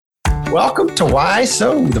Welcome to Why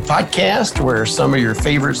Sew, the podcast where some of your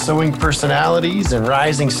favorite sewing personalities and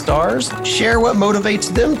rising stars share what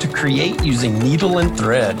motivates them to create using needle and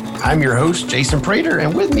thread. I'm your host, Jason Prater,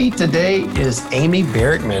 and with me today is Amy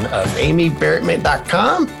Barickman of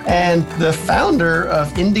amybarickman.com and the founder of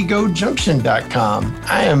IndigoJunction.com.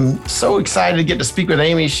 I am so excited to get to speak with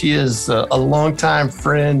Amy. She is a longtime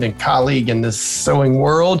friend and colleague in this sewing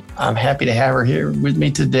world. I'm happy to have her here with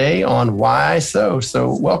me today on Why Sew.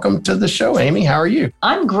 So welcome to the show, Amy. How are you?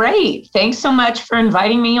 I'm great. Thanks so much for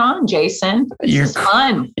inviting me on, Jason. It's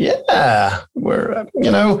fun. Yeah. We're,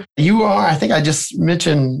 you are, I think I just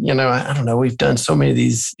mentioned, I don't know, we've done so many of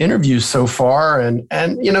these interviews so far and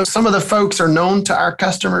some of the folks are known to our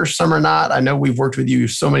customers, some are not. I know we've worked with you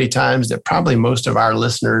so many times that probably most of our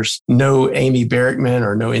listeners know Amy Barickman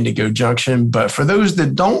or know Indigo Junction. But for those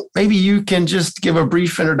that don't, maybe you can just give a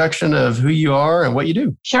brief introduction of who you are and what you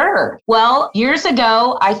do. Sure. Well, years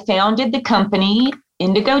ago, I founded the company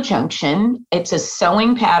Indigo Junction. It's a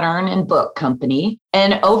sewing pattern and book company.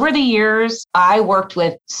 And over the years, I worked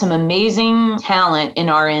with some amazing talent in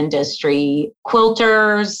our industry,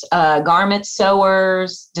 quilters, garment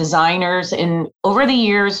sewers, designers. And over the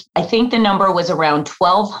years, I think the number was around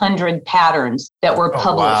 1,200 patterns that were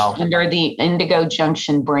published under the Indigo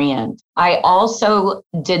Junction brand. I also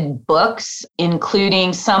did books,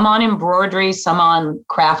 including some on embroidery, some on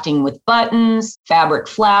crafting with buttons, fabric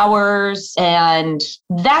flowers. And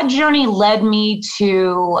that journey led me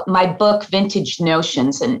to my book, Vintage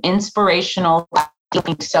Notions, an inspirational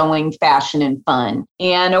sewing, fashion, and fun.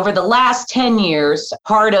 And over the last 10 years,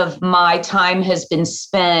 part of my time has been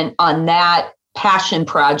spent on that passion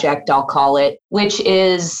project, I'll call it, which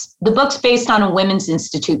is the book's based on a women's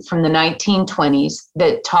institute from the 1920s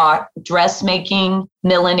that taught dressmaking,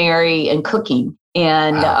 millinery, and cooking.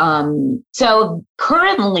 And so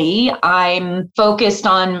currently I'm focused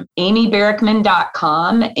on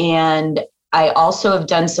amybarickman.com, and I also have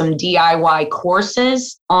done some DIY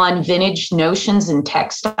courses on vintage notions and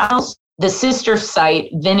textiles. The sister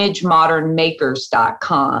site,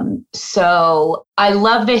 vintagemodernmakers.com. So I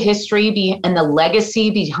love the history and the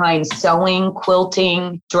legacy behind sewing,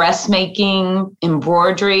 quilting, dressmaking,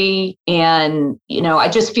 embroidery. And, I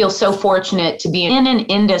just feel so fortunate to be in an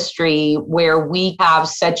industry where we have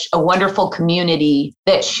such a wonderful community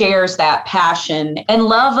that shares that passion and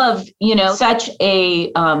love of, such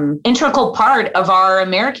a integral part of our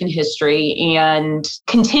American history and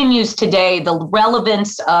continues today. The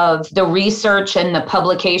relevance of the research and the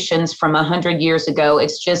publications from 100 years ago.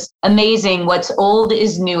 It's just amazing. What's old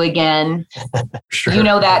is new again. Sure. You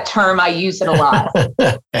know that term. I use it a lot.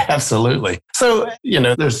 Absolutely. So,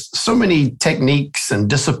 there's so many techniques and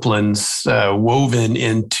disciplines woven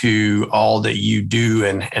into all that you do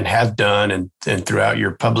and have done and throughout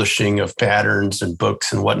your publishing of patterns and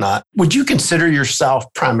books and whatnot. Would you consider yourself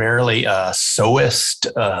primarily a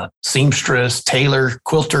sewist, seamstress, tailor,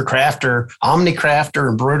 quilter, crafter, omni-crafter,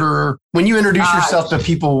 embroiderer? When you introduce yourself to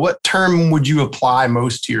people, what term would you apply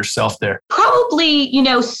most to yourself there? Probably,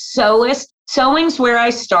 sewist. Sewing's where I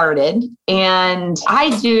started, and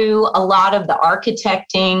I do a lot of the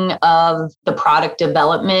architecting of the product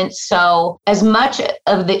development. So as much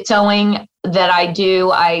of the sewing that I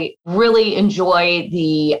do, I really enjoy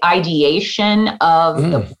the ideation of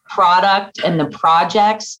the product and the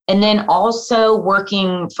projects. And then also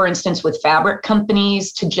working, for instance, with fabric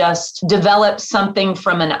companies to just develop something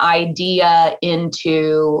from an idea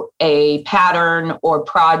into a pattern or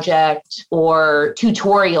project or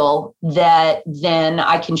tutorial that then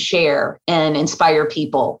I can share and inspire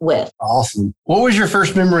people with. Awesome. What was your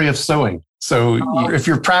first memory of sewing? So if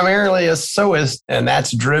you're primarily a sewist and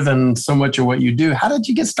that's driven so much of what you do, how did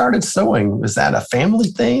you get started sewing? Was that a family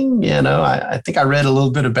thing? I think I read a little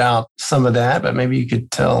bit about some of that, but maybe you could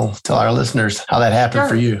tell our listeners how that happened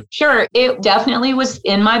for you. Sure. It definitely was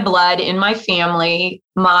in my blood, in my family.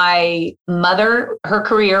 My mother, her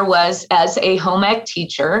career was as a home ec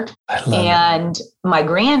teacher, and my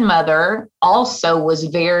grandmother also was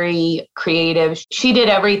very creative. She did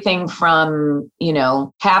everything from,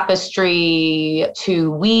 tapestry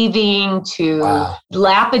to weaving to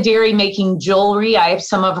lapidary, making jewelry. I have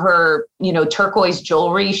some of her, turquoise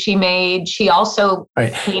jewelry she made. She also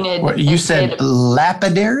painted. What, you said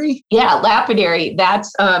lapidary? Yeah, lapidary.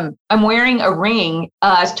 That's, I'm wearing a ring,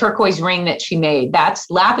 a turquoise ring that she made. That's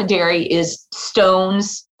lapidary is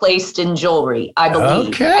stones placed in jewelry, I believe.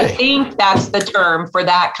 Okay. I think that's the term for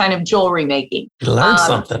that kind of jewelry making. You learned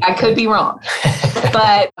something. I could be wrong,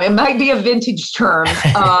 but it might be a vintage term.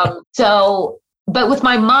 So But with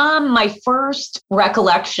my mom, my first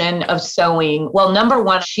recollection of sewing, well, number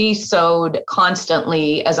one, she sewed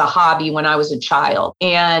constantly as a hobby when I was a child.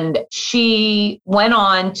 And she went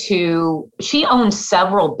on she owned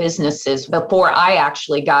several businesses before I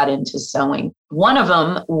actually got into sewing. One of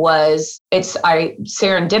them was,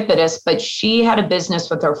 serendipitous, but she had a business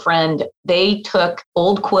with her friend. They took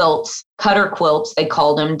old quilts, cutter quilts, they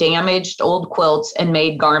called them, damaged old quilts, and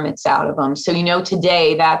made garments out of them. So,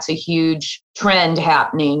 today that's a huge trend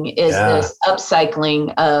happening, is this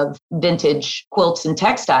upcycling of vintage quilts and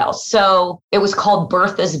textiles. So it was called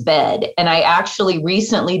Bertha's Bed. And I actually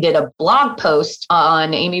recently did a blog post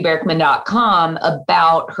on amybarickman.com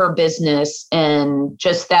about her business and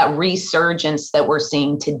just that resurgence that we're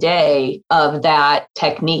seeing today of that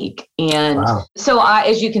technique. And so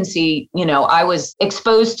as you can see, I was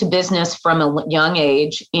exposed to business from a young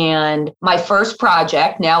age. And my first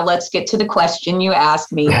project, now let's get to the question you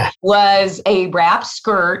asked me, was a wrap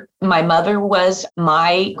skirt. My mother was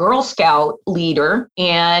my Girl Scout leader,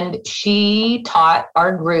 and she taught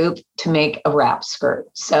our group to make a wrap skirt.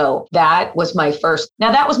 So that was my first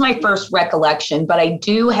recollection, but I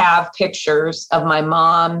do have pictures of my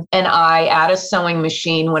mom and I at a sewing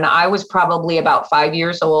machine when I was probably about 5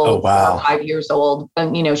 years old. Oh, wow. 5 years old.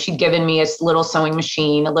 And, she'd given me a little sewing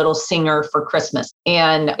machine, a little Singer for Christmas.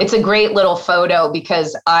 And it's a great little photo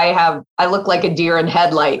because I look like a deer in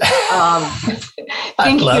headlight.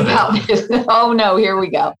 Thinking about this. Oh no, here we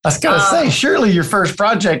go. I was going to say, surely your first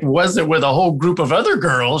project wasn't with a whole group of other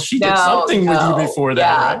girls. She did something with you before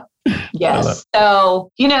that, right? Yes.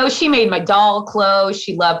 So, she made my doll clothes.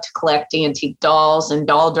 She loved to collect antique dolls, and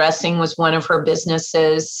doll dressing was one of her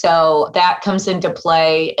businesses. So that comes into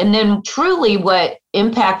play. And then truly what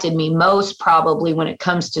impacted me most probably when it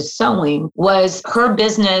comes to sewing was her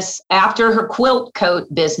business. After her quilt coat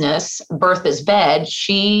business, Bertha's Bed,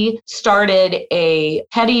 she started a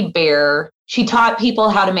teddy bear. She taught people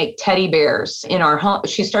how to make teddy bears in our home.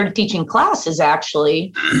 She started teaching classes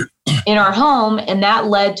actually in our home, and that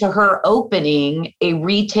led to her opening a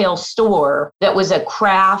retail store that was a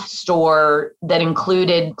craft store that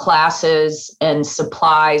included classes and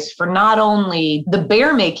supplies for not only the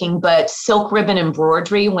bear making, but silk ribbon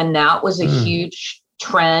embroidery when that was a huge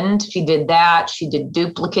trend. She did that. She did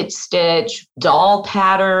duplicate stitch, doll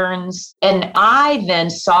patterns. And I then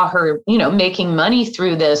saw her, making money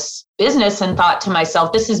through this business and thought to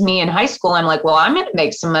myself, this is me in high school. I'm like, well, I'm going to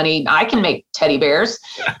make some money. I can make teddy bears.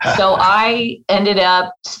 So I ended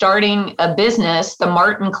up starting a business, the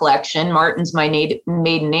Martin Collection. Martin's my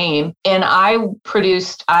maiden name. And I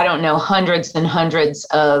produced, hundreds and hundreds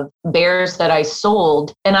of bears that I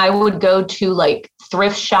sold. And I would go to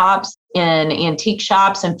thrift shops and antique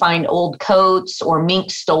shops and find old coats or mink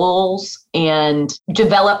stoles and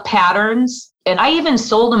develop patterns. And I even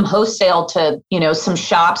sold them wholesale to, some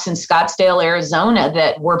shops in Scottsdale, Arizona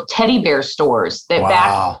that were teddy bear stores.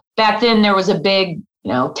 That back then there was a big,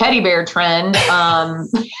 teddy bear trend.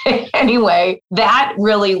 Anyway, that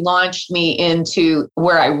really launched me into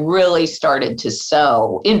where I really started to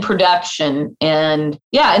sew in production. And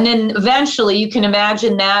and then eventually you can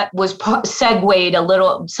imagine that was segued a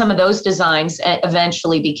little, some of those designs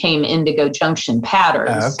eventually became Indigo Junction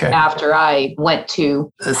patterns after I went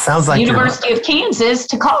to University of Kansas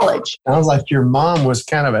to college. Sounds like your mom was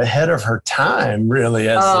kind of ahead of her time, really,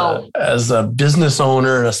 as a business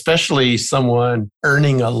owner, and especially someone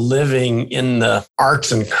earning a living in the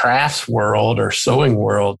arts and crafts world or sewing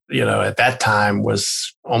world, at that time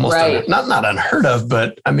was almost not unheard of,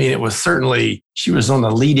 but it was certainly, she was on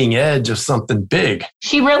the leading edge of something big.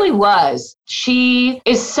 She really was. She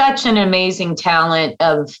is such an amazing talent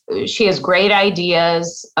she has great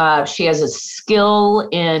ideas. She has a skill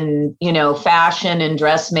in, fashion and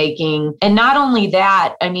dressmaking. And not only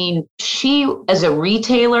that, she, as a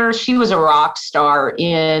retailer, she was a rock star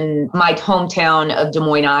in my hometown of Des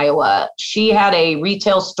Moines, Iowa. She had a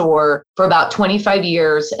retail store for about 25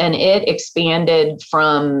 years, and it expanded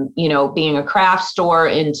from, being a craft store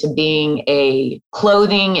into being a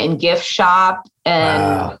clothing and gift shop.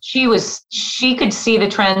 And she could see the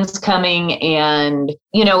trends coming, and,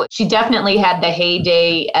 she definitely had the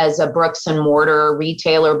heyday as a bricks and mortar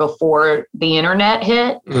retailer before the internet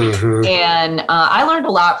hit. Mm-hmm. And I learned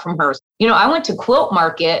a lot from her. I went to Quilt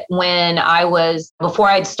Market before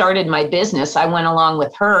I'd started my business. I went along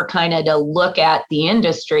with her kind of to look at the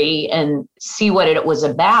industry and see what it was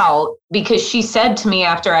about, because she said to me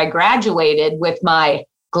after I graduated with my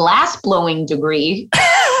glass blowing degree,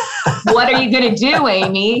 what are you going to do,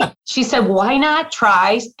 Amy? She said, why not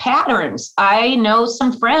try patterns? I know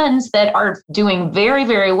some friends that are doing very,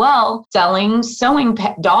 very well selling sewing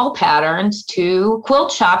doll patterns to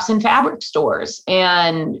quilt shops and fabric stores.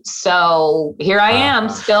 And so here I am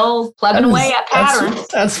still plugging away at patterns.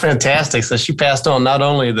 That's fantastic. So she passed on not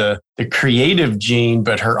only the creative gene,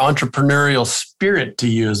 but her entrepreneurial spirit to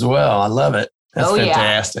you as well. I love it. That's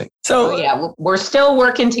fantastic. So, we're still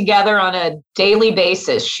working together on a daily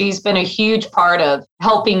basis. She's been a huge part of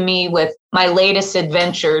helping me with my latest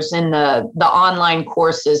adventures in the online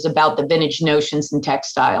courses about the vintage notions and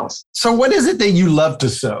textiles. So what is it that you love to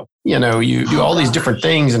sew? You do all these different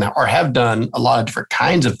things or have done a lot of different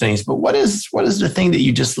kinds of things, but what is the thing that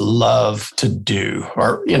you just love to do?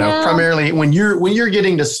 Or, primarily when you're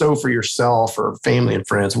getting to sew for yourself or family and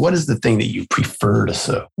friends, what is the thing that you prefer to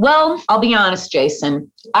sew? Well, I'll be honest, Jason.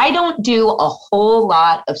 I don't do a whole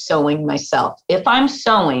lot of sewing myself. If I'm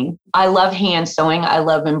sewing, I love hand sewing. I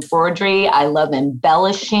love embroidery. I love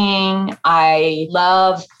embellishing. I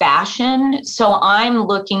love fashion. So I'm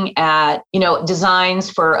looking at,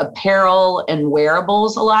 designs for apparel and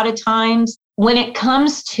wearables a lot of times. When it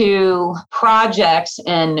comes to projects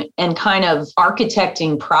and kind of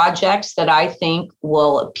architecting projects that I think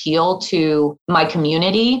will appeal to my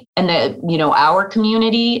community and our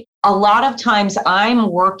community, a lot of times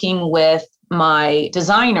I'm working with my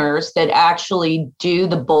designers that actually do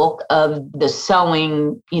the bulk of the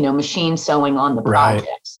sewing, machine sewing on the projects.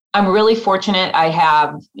 Right. I'm really fortunate. I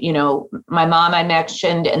have, my mom I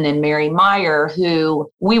mentioned, and then Mary Meyer,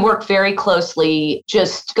 who we work very closely,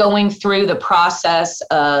 just going through the process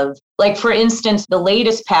of, like, for instance, the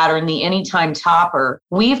latest pattern, the Anytime Topper,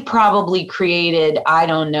 we've probably created,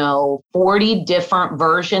 40 different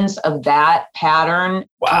versions of that pattern.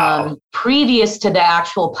 Wow. Previous to the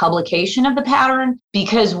actual publication of the pattern,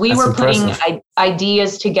 because we were putting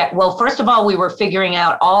ideas together. Well, first of all, we were figuring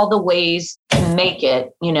out all the ways to make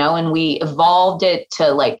it, and we evolved it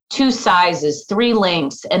to like 2 sizes, 3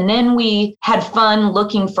 lengths. And then we had fun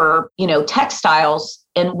looking for, textiles.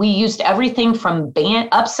 And we used everything from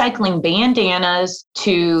upcycling bandanas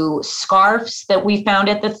to scarves that we found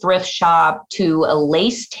at the thrift shop to a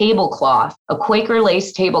lace tablecloth, a Quaker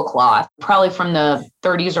lace tablecloth, probably from the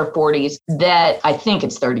 30s or 40s, that I think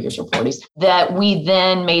it's 30s or 40s, that we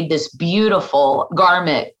then made this beautiful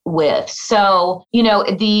garment with. So,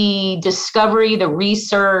 the discovery, the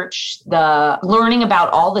research, the learning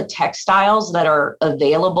about all the textiles that are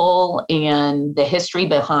available and the history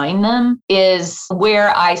behind them is where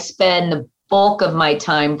I spend the bulk of my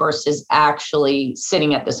time versus actually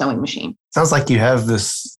sitting at the sewing machine. Sounds like you have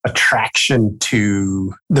this attraction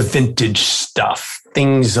to the vintage stuff,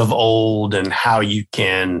 things of old, and how you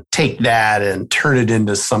can take that and turn it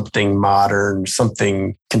into something modern,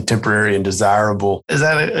 something contemporary and desirable. Is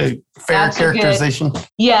that a fair characterization?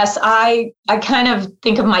 Yes, I kind of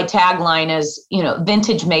think of my tagline as,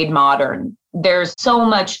 vintage made modern. There's so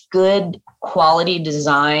much good quality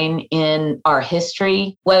design in our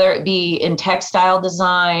history, whether it be in textile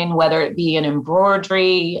design, whether it be in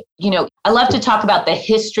embroidery. I love to talk about the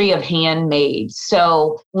history of handmade.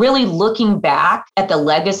 So really looking back at the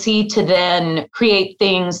legacy to then create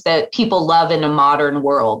things that people love in a modern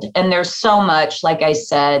world. And there's so much, like I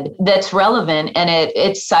said, that's relevant, and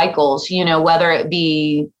it cycles, whether it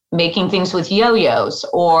be making things with yo-yos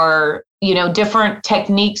or different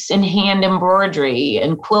techniques in hand embroidery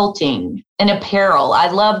and quilting and apparel. I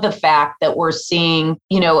love the fact that we're seeing,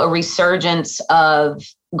 a resurgence of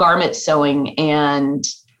garment sewing, and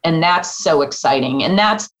that's so exciting. And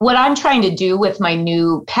that's what I'm trying to do with my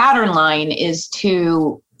new pattern line, is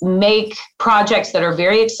to make projects that are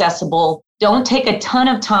very accessible, don't take a ton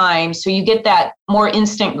of time, so you get that more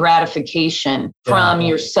instant gratification from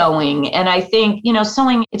your sewing. And I think,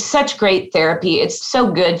 sewing, it's such great therapy. It's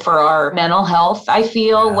so good for our mental health, I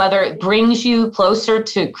feel, whether it brings you closer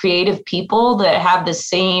to creative people that have the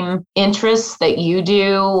same interests that you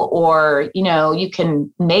do, or, you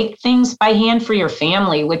can make things by hand for your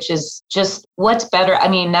family, which is just what's better. I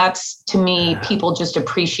mean, that's, to me, people just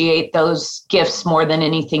appreciate those gifts more than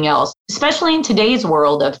anything else, especially in today's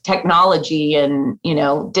world of technology and,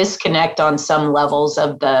 disconnect on some levels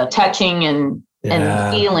of the touching and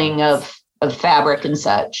feeling of fabric and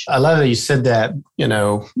such. I love that you said that.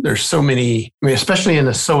 There's so many, especially in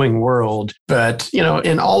the sewing world, but,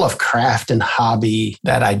 in all of craft and hobby,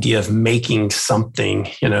 that idea of making something,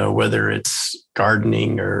 whether it's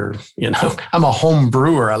gardening or, I'm a home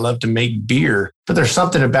brewer. I love to make beer. But there's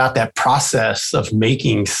something about that process of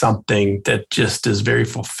making something that just is very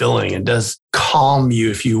fulfilling and does calm you,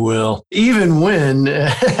 if you will, even when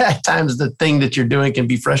at times the thing that you're doing can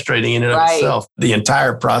be frustrating in and of itself. The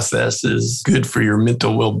entire process is good for your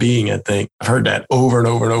mental well-being, I think. I've heard that over and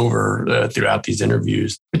over and over throughout these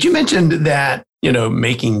interviews. But you mentioned that,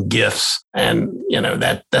 making gifts, and,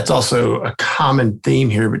 that's also a common theme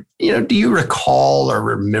here. But, do you recall or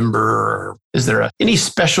remember, or is there any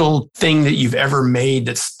special thing that you've ever made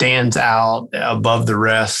that stands out above the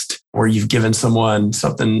rest, or you've given someone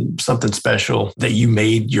something special that you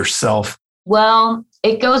made yourself? Well,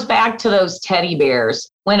 it goes back to those teddy bears.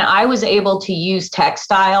 When I was able to use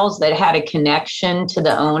textiles that had a connection to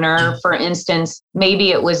the owner, for instance, maybe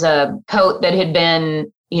it was a coat that had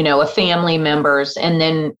been, a family member's, and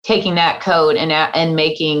then taking that coat and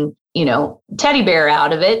making, teddy bear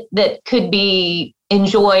out of it that could be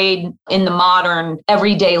enjoyed in the modern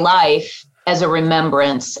everyday life as a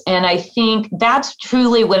remembrance. And I think that's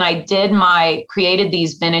truly when I created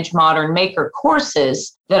these vintage modern maker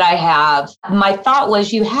courses that I have. My thought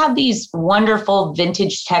was, you have these wonderful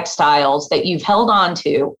vintage textiles that you've held on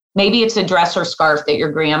to. Maybe it's a dress or scarf that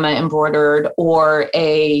your grandma embroidered, or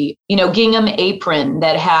a, gingham apron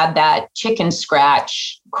that had that chicken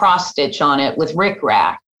scratch cross stitch on it with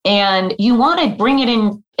rickrack. And you want to bring it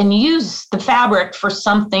in and use the fabric for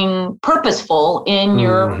something purposeful in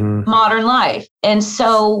your modern life. And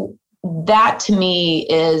so that to me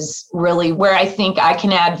is really where I think I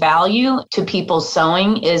can add value to people's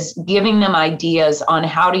sewing, is giving them ideas on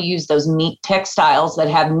how to use those neat textiles that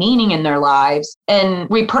have meaning in their lives and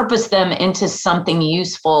repurpose them into something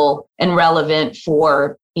useful and relevant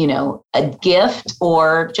for, a gift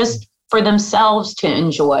or just for themselves to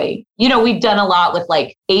enjoy. We've done a lot with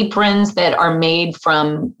like aprons that are made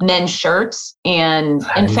from men's shirts. And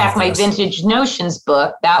in fact, my Vintage Notions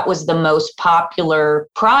book, that was the most popular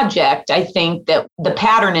project. I think that the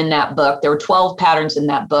pattern in that book, there were 12 patterns in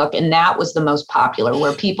that book, and that was the most popular,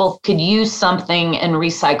 where people could use something and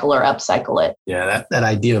recycle or upcycle it. Yeah, that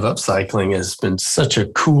idea of upcycling has been such a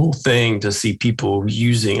cool thing to see people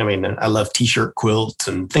using. I mean, I love t-shirt quilts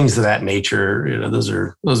and things of that nature. Those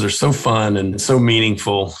are so fun and so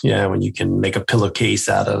meaningful. Yeah, when you can make a pillowcase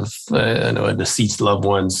out of a deceased loved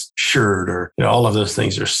one's shirt, or all of those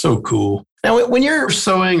things are so cool. Now, when you're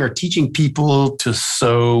sewing or teaching people to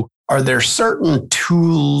sew, are there certain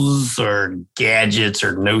tools or gadgets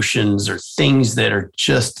or notions or things that are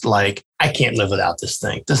just like, I can't live without this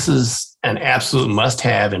thing? This is an absolute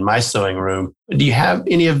must-have in my sewing room. Do you have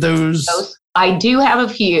any of those? I do have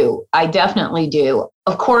a few. I definitely do.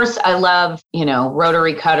 Of course, I love,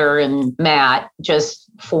 rotary cutter and mat just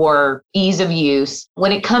for ease of use.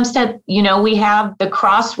 When it comes to, we have the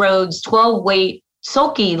Crossroads 12 weight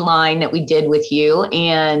sulky line that we did with you.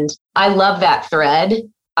 And I love that thread.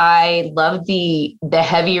 I love the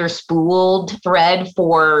heavier spooled thread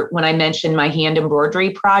for when I mentioned my hand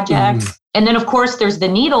embroidery project. And then, of course, there's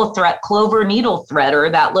the Clover needle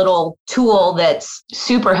threader, that little tool that's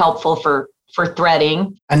super helpful for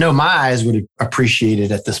threading. I know my eyes would appreciate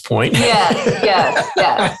it at this point. Yes,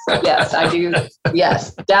 I do.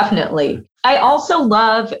 Yes, definitely. I also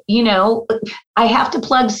love, I have to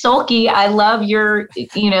plug Sulky. I love your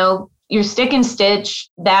stick and stitch,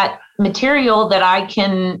 that material that I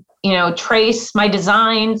can, trace my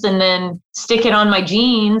designs and then stick it on my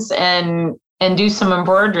jeans and do some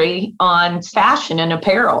embroidery on fashion and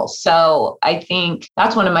apparel. So I think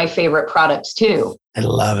that's one of my favorite products too. I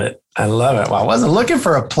love it. Well, I wasn't looking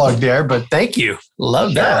for a plug there, but thank you.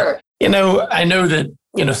 Love that. I know that,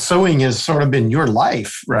 sewing has sort of been your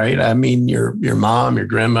life, right? I mean, your mom, your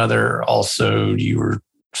grandmother, also you were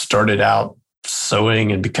started out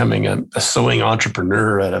sewing and becoming a sewing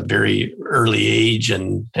entrepreneur at a very early age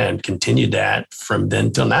and continued that from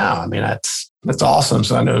then till now. I mean, that's awesome.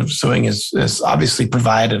 So I know sewing has obviously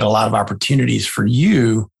provided a lot of opportunities for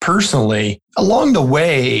you personally. Along the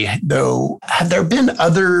way, though, have there been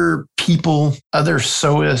other people, other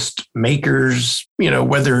sewists, makers,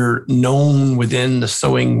 whether known within the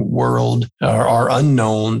sewing world or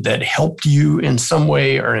unknown, that helped you in some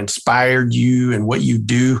way or inspired you in what you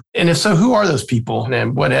do? And if so, who are those people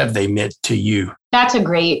and what have they meant to you? That's a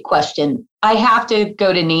great question. I have to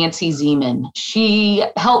go to Nancy Zeman. She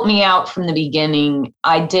helped me out from the beginning.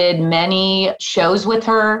 I did many shows with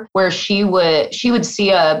her where she would see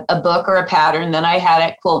a book or a pattern that I had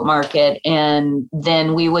at Quilt Market, and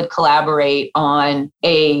then we would collaborate on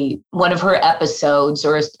one of her episodes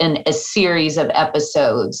or a series of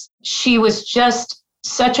episodes. She was just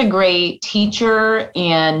such a great teacher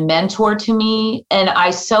and mentor to me. And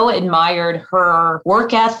I so admired her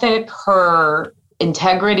work ethic, her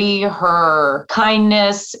integrity, her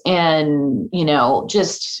kindness, and,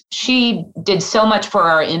 just she did so much for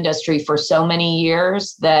our industry for so many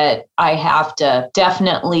years that I have to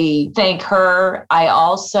definitely thank her. I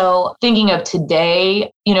also, thinking of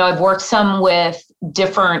today, I've worked some with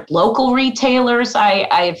different local retailers.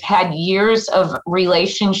 I've had years of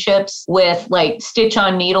relationships with like Stitch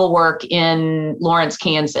on Needlework in Lawrence,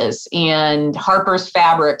 Kansas, and Harper's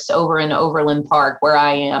Fabrics over in Overland Park, where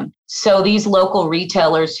I am. So these local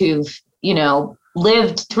retailers who've,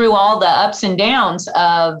 lived through all the ups and downs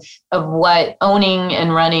of what owning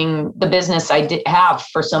and running the business I did have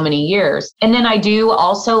for so many years. And then I do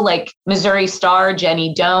also like Missouri Star,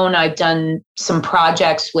 Jenny Doan. I've done some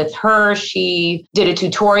projects with her. She did a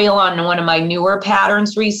tutorial on one of my newer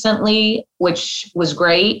patterns recently, which was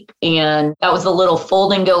great. And that was a little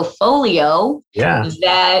fold and go folio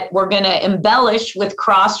that we're going to embellish with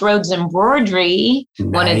Crossroads embroidery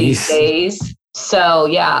one of these days. So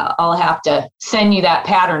yeah, I'll have to send you that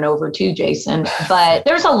pattern over too, Jason. But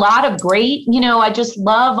there's a lot of great, I just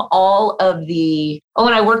love all of and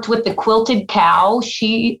I worked with the Quilted Cow.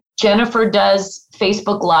 Jennifer does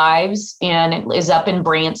Facebook Lives and it is up in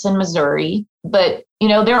Branson, Missouri. But,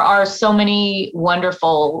 there are so many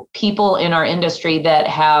wonderful people in our industry that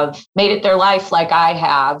have made it their life like I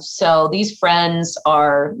have. So these friends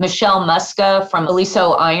are Michelle Muska from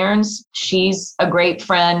Aliso Irons. She's a great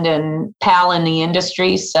friend and pal in the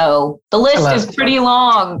industry. So the list is pretty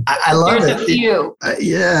long. I love There's a few.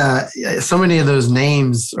 Yeah. So many of those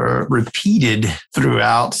names are repeated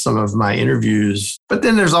throughout some of my interviews, but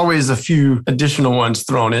then there's always a few additional ones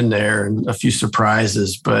thrown in there and a few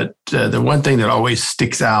surprises. But the one thing that always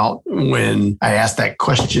sticks out when I ask that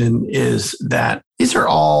question is that these are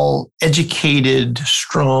all educated,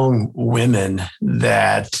 strong women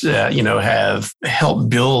that, have helped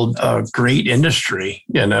build a great industry,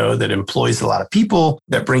 that employs a lot of people,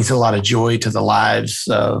 that brings a lot of joy to the lives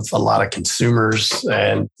of a lot of consumers.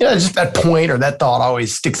 And, just that point or that thought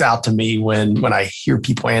always sticks out to me when I hear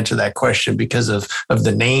people answer that question because of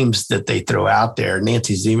the names that they throw out there.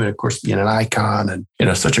 Nancy Zeman, of course, being an icon and,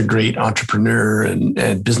 such a great entrepreneur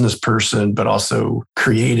and business person, but also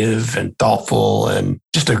creative and thoughtful and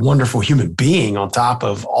just a wonderful human being on top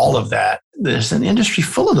of all of that. There's an industry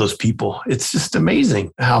full of those people. It's just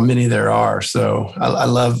amazing how many there are. So I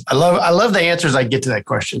love the answers I get to that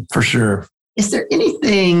question for sure. Is there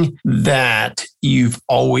anything that you've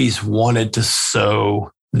always wanted to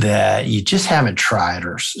sew that you just haven't tried,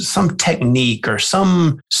 or some technique or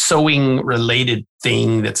some sewing related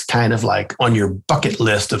thing that's kind of like on your bucket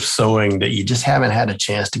list of sewing that you just haven't had a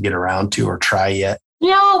chance to get around to or try yet?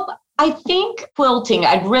 I think quilting,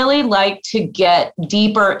 I'd really like to get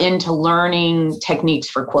deeper into learning techniques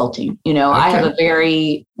for quilting. I have a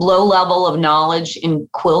very low level of knowledge in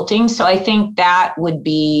quilting. So I think that would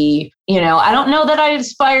be, I don't know that I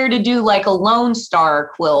aspire to do like a Lone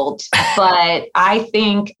Star quilt, but I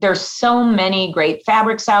think there's so many great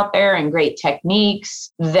fabrics out there and great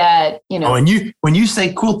techniques that, When you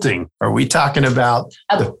say quilting, are we talking about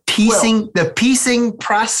the piecing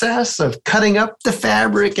process of cutting up the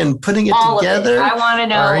fabric and putting it all together? I want to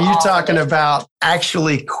know. Or are you talking about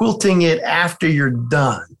actually quilting it after you're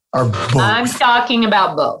done? Or both? I'm talking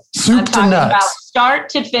about both. I'm talking about start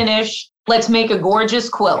to finish. Let's make a gorgeous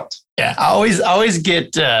quilt. Yeah, I always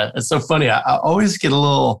get, it's so funny. I always get a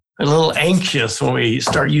little anxious when we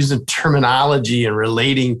start using terminology and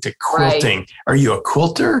relating to quilting. Right. Are you a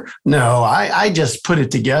quilter? No, I just put it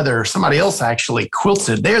together. Somebody else actually quilts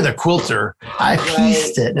it. They're the quilter. I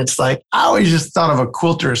pieced it. And it's like, I always just thought of a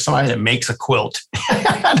quilter as somebody that makes a quilt. There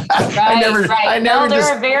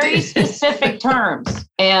are very specific terms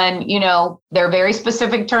and, they're very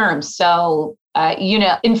specific terms. So,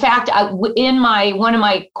 in fact, one of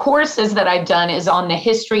my courses that I've done is on the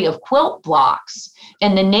history of quilt blocks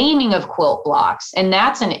and the naming of quilt blocks. And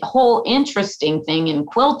that's a whole interesting thing in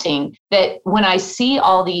quilting, that when I see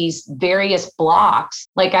all these various blocks,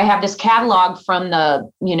 like I have this catalog from the,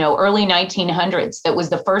 early 1900s that was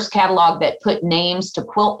the first catalog that put names to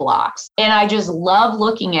quilt blocks. And I just love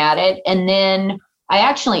looking at it. And then I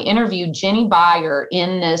actually interviewed Jenny Beyer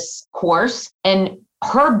in this course, and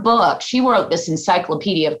her book, she wrote this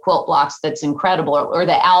encyclopedia of quilt blocks that's incredible, or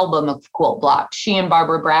the album of quilt blocks. She and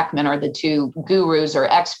Barbara Barickman are the two gurus or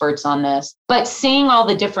experts on this. But seeing all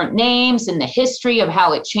the different names and the history of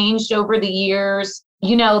how it changed over the years,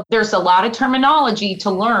 there's a lot of terminology to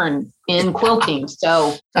learn in quilting.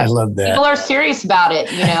 So I love that. People are serious about it.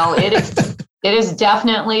 It is. It is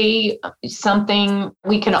definitely something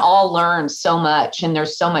we can all learn so much, and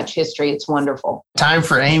there's so much history. It's wonderful. Time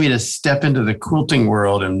for Amy to step into the quilting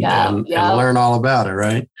world and learn all about it,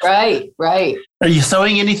 right? Right. Are you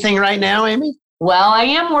sewing anything right now, Amy? Well, I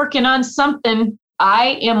am working on something.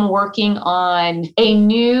 I am working on a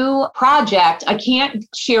new project. I can't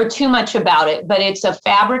share too much about it, but it's a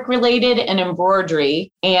fabric related and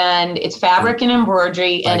embroidery, and it's fabric and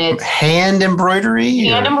embroidery, and it's hand embroidery,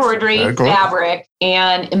 fabric,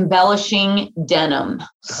 and embellishing denim.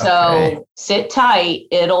 So sit tight.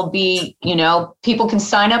 It'll be, people can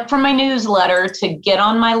sign up for my newsletter to get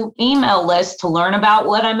on my email list to learn about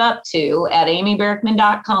what I'm up to at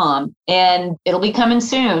amybarickman.com. And it'll be coming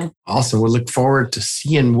soon. Awesome. We'll look forward to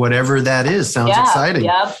seeing whatever that is. Sounds exciting.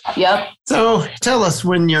 Yep. So tell us,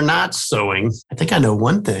 when you're not sewing, I think I know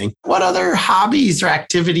one thing. What other hobbies or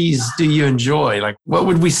activities do you enjoy? Like, what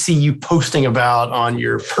would we see you posting about on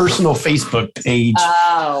your personal Facebook page?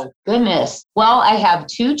 Oh, goodness. Well, I have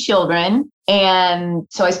 2 children. And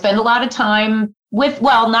so I spend a lot of time with,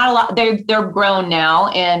 not a lot. They're grown now.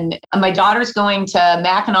 And my daughter's going to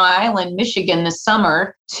Mackinac Island, Michigan this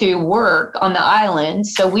summer to work on the island.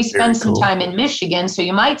 So we spend some time in Michigan. So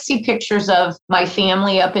you might see pictures of my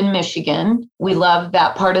family up in Michigan. We love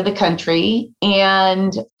that part of the country.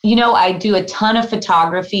 And, I do a ton of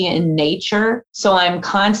photography in nature. So I'm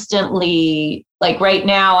constantly, like right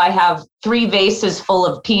now, I have 3 vases full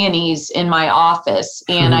of peonies in my office.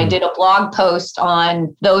 And I did a blog post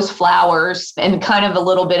on those flowers and kind of a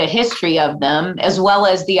little bit of history of them, as well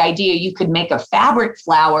as the idea you could make a fabric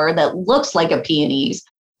flower that looks like a peonies.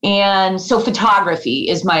 And so photography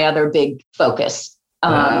is my other big focus.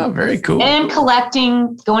 Very cool. And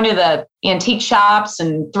collecting, going to the antique shops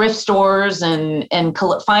and thrift stores and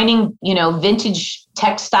finding, vintage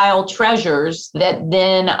textile treasures that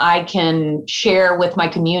then I can share with my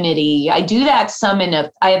community. I do that some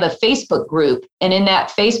I have a Facebook group, and in that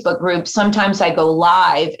Facebook group, sometimes I go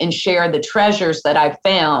live and share the treasures that I've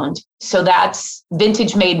found. So that's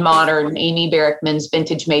Vintage Made Modern. Amy Barickman's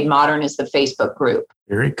Vintage Made Modern is the Facebook group.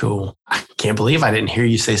 Very cool. I can't believe I didn't hear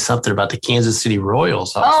you say something about the Kansas City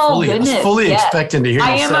Royals. I was fully expecting to hear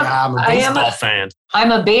you say I'm a baseball fan.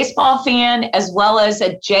 I'm a baseball fan, as well as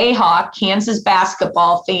a Jayhawk, Kansas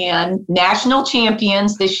basketball fan, national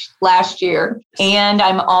champions this last year. And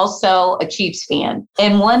I'm also a Chiefs fan.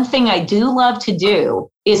 And one thing I do love to do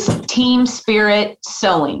is team spirit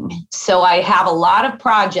sewing. So I have a lot of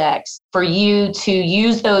projects for you to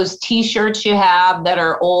use those t-shirts you have that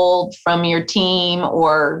are old from your team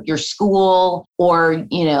or your school, or,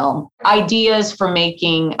 ideas for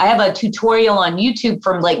making. I have a tutorial on YouTube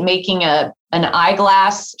from making an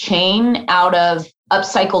eyeglass chain out of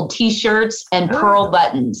upcycled t-shirts and pearl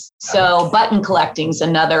buttons. So button collecting is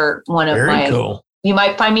another one of my, cool. You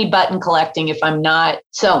might find me button collecting if I'm not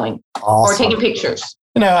sewing or taking pictures.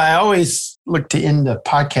 I always look to end the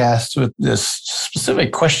podcast with this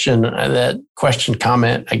specific question,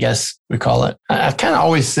 comment, I guess we call it. I've kind of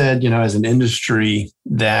always said, as an industry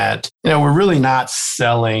that, we're really not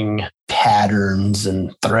selling patterns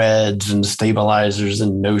and threads and stabilizers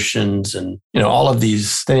and notions and, all of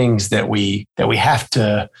these things that we have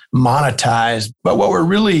to monetize. But what we're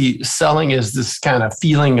really selling is this kind of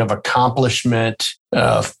feeling of accomplishment,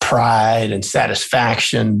 of pride and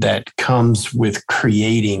satisfaction that comes with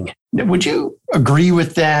creating. Would you agree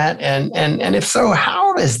with that? And if so,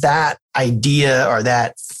 how does that idea or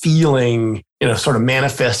that feeling, sort of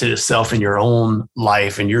manifested itself in your own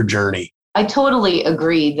life and your journey? I totally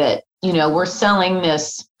agree that, we're selling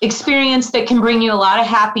this experience that can bring you a lot of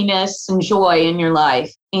happiness and joy in your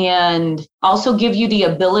life, and also give you the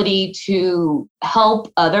ability to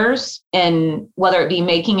help others, and whether it be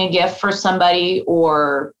making a gift for somebody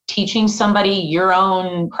or teaching somebody your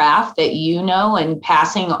own craft that and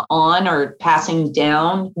passing on or passing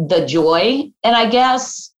down the joy. And I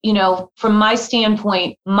guess, from my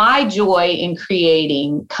standpoint, my joy in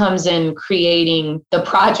creating comes in creating the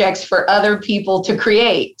projects for other people to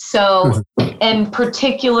create. So, and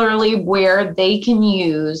particularly where they can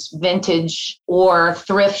use vintage or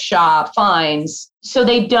thrift shop finds, so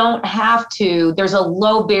they don't have to, there's a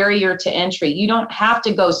low barrier to entry. You don't have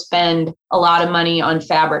to go spend a lot of money on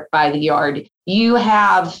fabric by the yard. You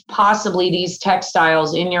have possibly these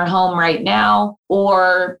textiles in your home right now,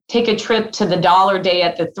 or take a trip to the Dollar Day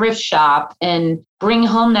at the thrift shop and bring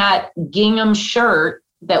home that gingham shirt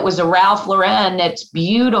that was a Ralph Lauren that's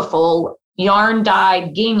beautiful, yarn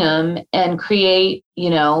dyed gingham, and create,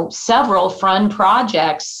 several fun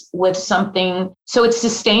projects with something so it's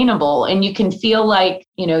sustainable, and you can feel like,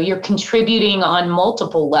 you're contributing on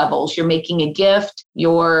multiple levels. You're making a gift,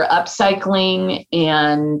 you're upcycling,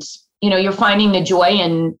 and you're finding the joy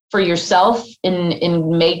for yourself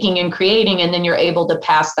in making and creating, and then you're able to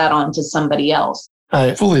pass that on to somebody else.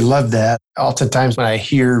 I fully love that. Oftentimes when I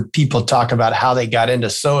hear people talk about how they got into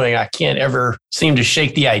sewing, I can't ever seem to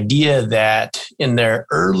shake the idea that in their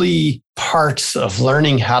early parts of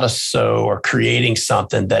learning how to sew or creating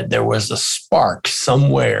something, that there was a spark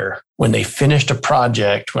somewhere when they finished a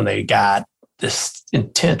project, when they got this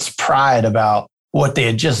intense pride about what they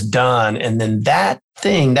had just done. And then that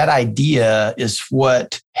thing, that idea is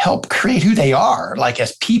what helped create who they are, like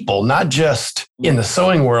as people, not just in the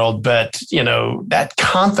sewing world, but, that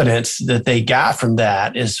confidence that they got from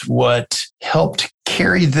that is what helped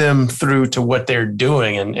carry them through to what they're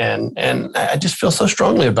doing. And I just feel so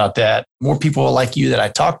strongly about that. More people like you that I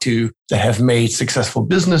talk to that have made successful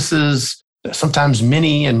businesses, sometimes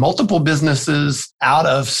many and multiple businesses out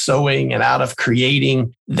of sewing and out of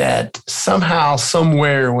creating, that somehow,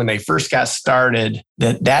 somewhere when they first got started,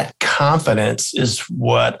 that confidence is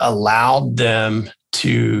what allowed them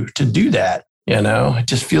to do that. It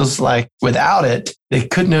just feels like without it, they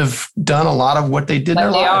couldn't have done a lot of what they did in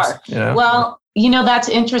their lives. Well, that's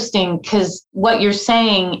interesting, because what you're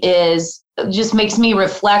saying just makes me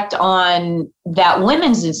reflect on that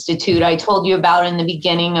Women's Institute I told you about in the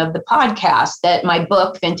beginning of the podcast that my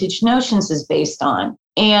book, Vintage Notions, is based on.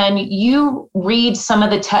 And you read some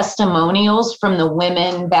of the testimonials from the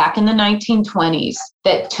women back in the 1920s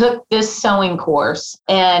that took this sewing course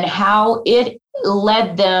and how it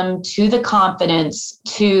led them to the confidence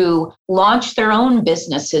to launch their own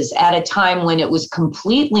businesses at a time when it was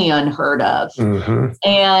completely unheard of,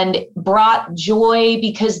 and brought joy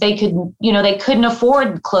because they couldn't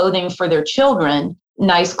afford clothing for their children,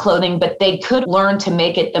 nice clothing, but they could learn to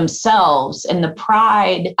make it themselves. And the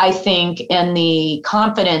pride, I think, and the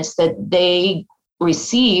confidence that they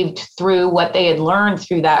received through what they had learned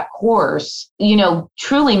through that course,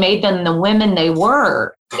 truly made them the women they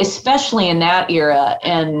were, especially in that era.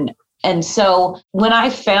 And so when I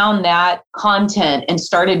found that content and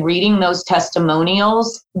started reading those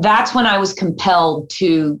testimonials, that's when I was compelled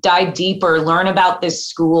to dive deeper, learn about this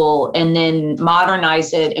school, and then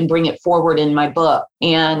modernize it and bring it forward in my book.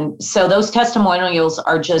 And so those testimonials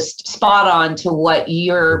are just spot on to what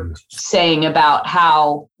you're saying about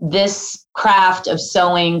how this craft of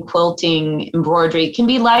sewing, quilting, embroidery can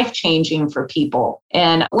be life-changing for people.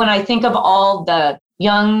 And when I think of all the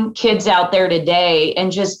young kids out there today,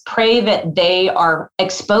 and just pray that they are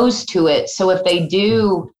exposed to it. So if they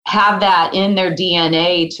do have that in their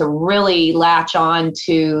DNA to really latch on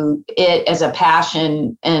to it as a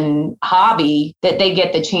passion and hobby, that they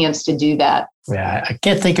get the chance to do that. Yeah, I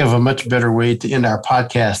can't think of a much better way to end our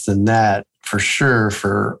podcast than that. For sure,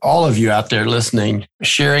 for all of you out there listening,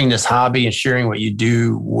 sharing this hobby and sharing what you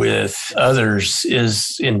do with others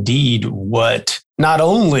is indeed what not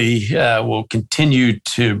only will continue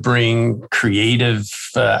to bring creative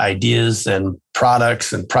ideas and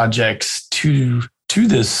products and projects to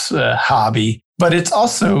this hobby, but it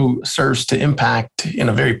also serves to impact in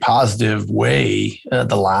a very positive way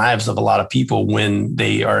the lives of a lot of people when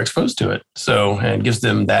they are exposed to it. So, and gives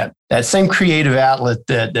them that same creative outlet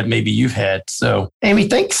that maybe you've had. So, Amy,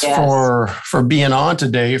 thanks for being on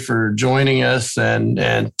today, for joining us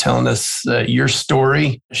and telling us your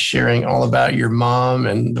story, sharing all about your mom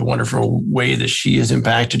and the wonderful way that she has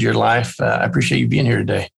impacted your life. I appreciate you being here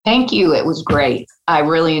today. Thank you. It was great. I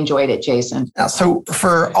really enjoyed it, Jason. Now, so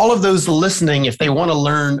for all of those listening, if they want to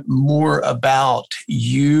learn more about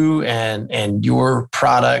you and your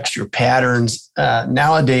products, your patterns,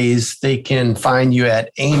 nowadays they can find you at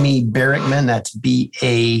Amy Barickman. That's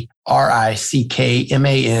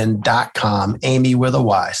BARICKMAN.com. Amy with a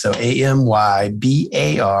Y. So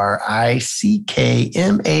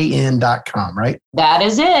AMYBARICKMAN.com, right? That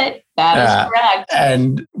is it. That is correct.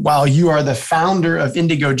 And while you are the founder of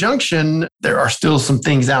Indigo Junction, there are still some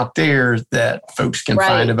things out there that folks can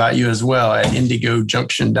find about you as well at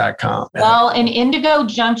indigojunction.com. Well, and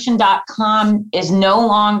indigojunction.com is no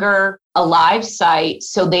longer a live site.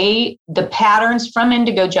 So the patterns from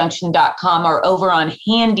indigojunction.com are over on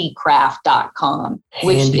handicraft.com,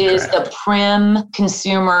 which is the Prim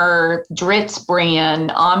consumer Dritz brand,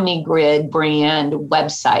 OmniGrid brand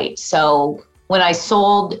website. So when I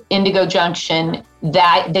sold Indigo Junction,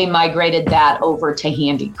 that they migrated that over to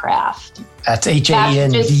Handicraft. That's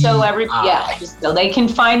HAND. Just so just so they can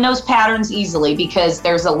find those patterns easily, because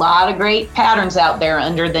there's a lot of great patterns out there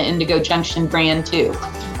under the Indigo Junction brand too.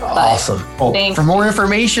 Awesome. Well, for more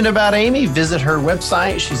information about Amy, visit her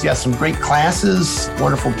website. She's got some great classes,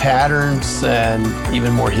 wonderful patterns, and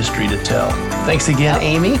even more history to tell. Thanks again,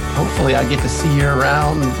 Amy. Hopefully I get to see you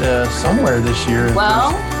around somewhere this year.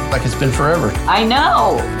 Well, like it's been forever. I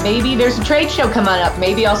know. Maybe there's a trade show coming up.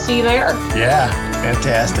 Maybe I'll see you there. Yeah,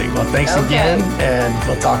 fantastic. Well, thanks again, and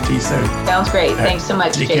we'll talk to you soon. Sounds great. Thanks so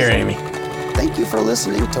much, Take Jason. care, Amy. Thank you for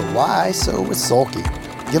listening to Why Sew with Sulky.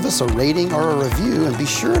 Give us a rating or a review, and be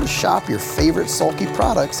sure to shop your favorite Sulky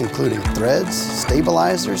products, including threads,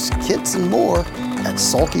 stabilizers, kits, and more at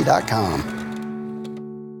sulky.com.